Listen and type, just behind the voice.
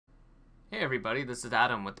Hey everybody, this is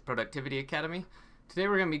Adam with the Productivity Academy. Today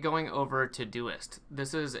we're going to be going over Todoist.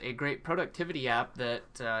 This is a great productivity app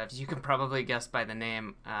that, as you can probably guess by the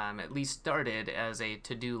name, at least started as a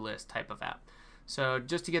to-do list type of app. So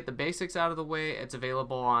just to get the basics out of the way, it's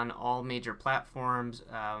available on all major platforms,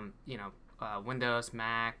 Windows,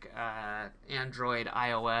 Mac, Android,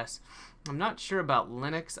 iOS. I'm not sure about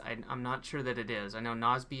Linux. I'm not sure that it is. I know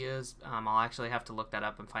Nosby is. I'll actually have to look that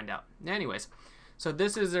up and find out. Anyways. So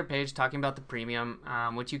this is their page talking about the premium,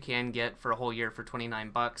 which you can get for a whole year for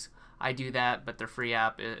 29 bucks. I do that, but their free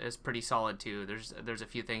app is pretty solid too. There's a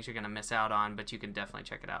few things you're going to miss out on, but you can definitely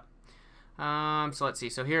check it out. So let's see.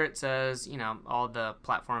 So here it says, all the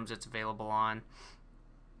platforms it's available on.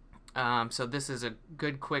 So this is a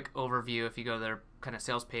good quick overview. If you go to their kind of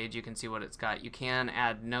sales page, you can see what it's got. You can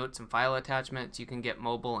add notes and file attachments. You can get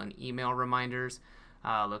mobile and email reminders.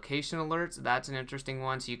 Location alerts, that's an interesting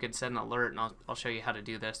one. So you could set an alert, and I'll show you how to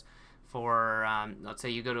do this for, let's say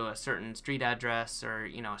you go to a certain street address or,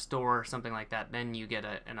 a store or something like that, then you get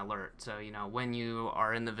an alert. So, when you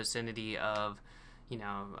are in the vicinity of,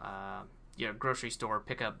 your grocery store,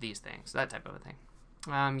 pick up these things, that type of a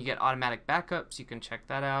thing. You get automatic backups, you can check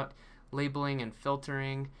that out. Labeling and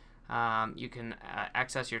filtering, you can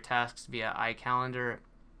access your tasks via iCalendar.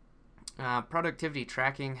 Productivity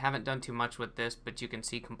tracking, haven't done too much with this, but you can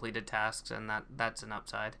see completed tasks, and that's an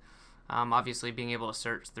upside. Obviously, being able to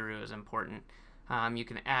search through is important. You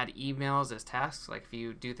can add emails as tasks, like if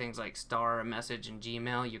you do things like star a message in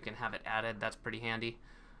Gmail, you can have it added. That's pretty handy.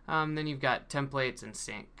 Then you've got templates and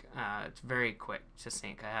sync. It's very quick to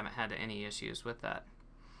sync. I haven't had any issues with that.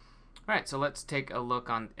 All right, so let's take a look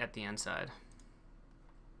at the inside.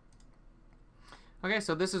 Okay,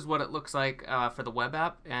 so this is what it looks like for the web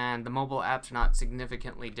app, and the mobile apps are not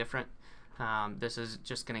significantly different. This is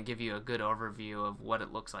just going to give you a good overview of what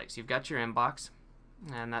it looks like. So you've got your inbox,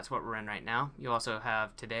 and that's what we're in right now. You also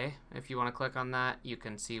have today. If you want to click on that, you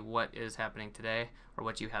can see what is happening today or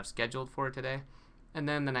what you have scheduled for today, and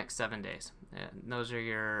then the next 7 days. And those are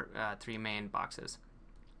your 3 main boxes.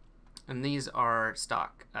 And these are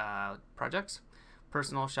stock projects: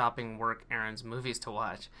 personal, shopping, work, errands, movies to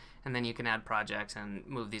watch. And then you can add projects and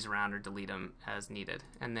move these around or delete them as needed.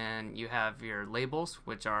 And then you have your labels,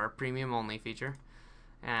 which are premium only feature,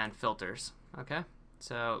 and filters. Okay,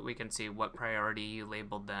 so we can see what priority you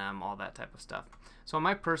labeled them, all that type of stuff. So on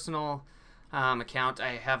my personal account,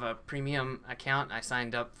 I have a premium account. I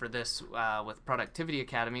signed up for this with Productivity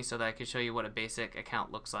Academy so that I could show you what a basic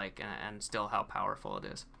account looks like and still how powerful it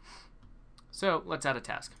is. So let's add a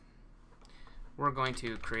task. We're going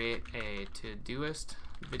to create a Todoist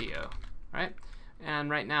video, right? And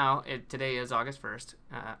right now, today is August 1st,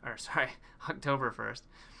 October 1st,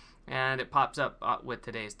 and it pops up with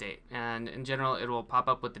today's date. And in general, it will pop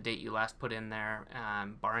up with the date you last put in there.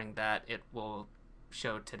 Barring that, it will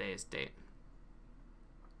show today's date.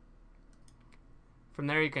 From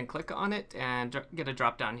there, you can click on it and get a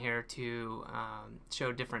drop down here to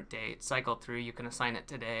show different dates. Cycle through, you can assign it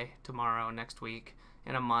today, tomorrow, next week,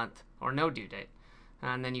 in a month, or no due date.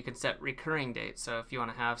 And then you can set recurring dates, so if you want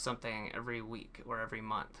to have something every week or every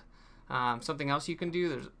month. Something else you can do,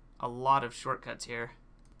 there's a lot of shortcuts here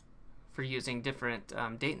for using different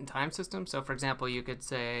date and time systems. So for example, you could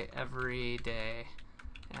say every day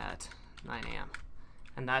at 9 a.m.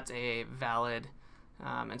 And that's a valid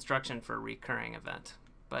instruction for a recurring event.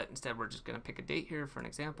 But instead we're just going to pick a date here for an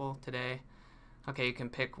example, today. Okay, you can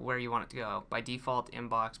pick where you want it to go. By default,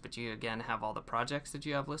 inbox, but you again have all the projects that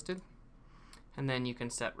you have listed. And then you can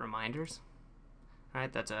set reminders. All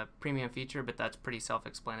right, that's a premium feature, but that's pretty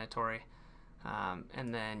self-explanatory.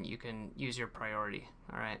 And then you can use your priority.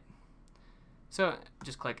 All right, so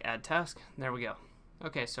just click Add Task. There we go.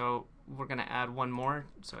 Okay, so we're going to add one more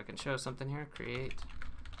so I can show something here. Create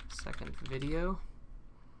second video.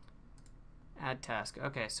 Add Task.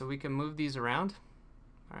 Okay, so we can move these around.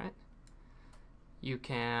 All right. You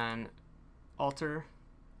can alter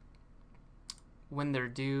when they're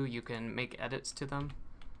due. You can make edits to them,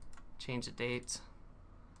 change the dates,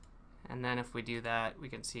 and then if we do that, we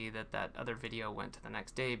can see that that other video went to the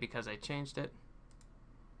next day because I changed it.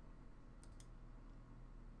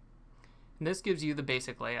 And this gives you the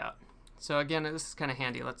basic layout. So again, this is kind of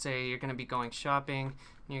handy. Let's say you're going to be going shopping,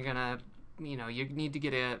 and you're going to, you need to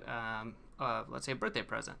get let's say a birthday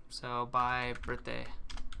present. So buy birthday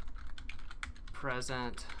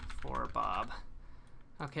present for Bob.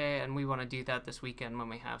 Okay, and we want to do that this weekend when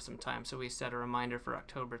we have some time. So we set a reminder for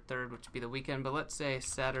October 3rd, which would be the weekend, but let's say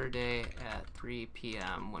Saturday at 3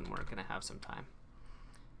 p.m. when we're going to have some time.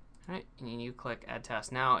 All right, and you click Add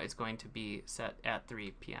Task. Now it's going to be set at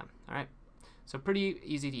 3 p.m. All right, so pretty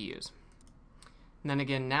easy to use. And then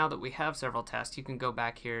again, now that we have several tasks, you can go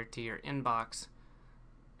back here to your inbox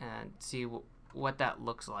and see what that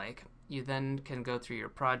looks like. You then can go through your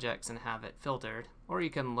projects and have it filtered, or you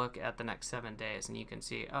can look at the next 7 days and you can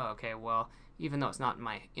see, oh, okay, well, even though it's not in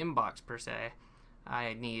my inbox per se,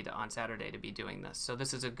 I need on Saturday to be doing this. So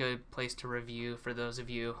this is a good place to review for those of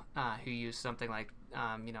you who use something like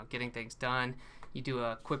getting things done. You do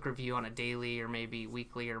a quick review on a daily or maybe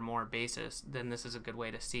weekly or more basis, then this is a good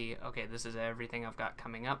way to see, okay, this is everything I've got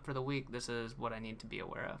coming up for the week. This is what I need to be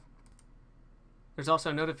aware of. There's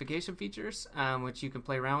also notification features, which you can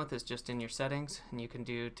play around with. It's just in your settings, and you can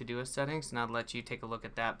do Todoist settings, and I'll let you take a look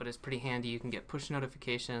at that, but it's pretty handy. You can get push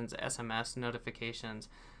notifications, SMS notifications,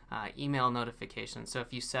 email notifications. So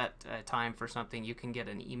if you set a time for something, you can get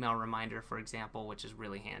an email reminder, for example, which is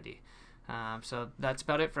really handy. So that's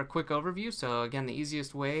about it for a quick overview. So again, the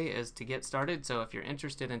easiest way is to get started. So if you're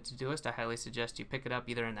interested in Todoist, I highly suggest you pick it up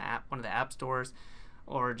either in the one of the app stores,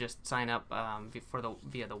 or just sign up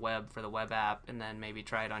via the web for the web app, and then maybe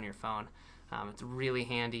try it on your phone. It's really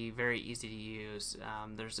handy, very easy to use.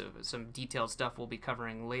 There's some detailed stuff we'll be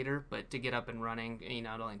covering later, but to get up and running, it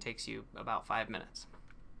only takes you about 5 minutes.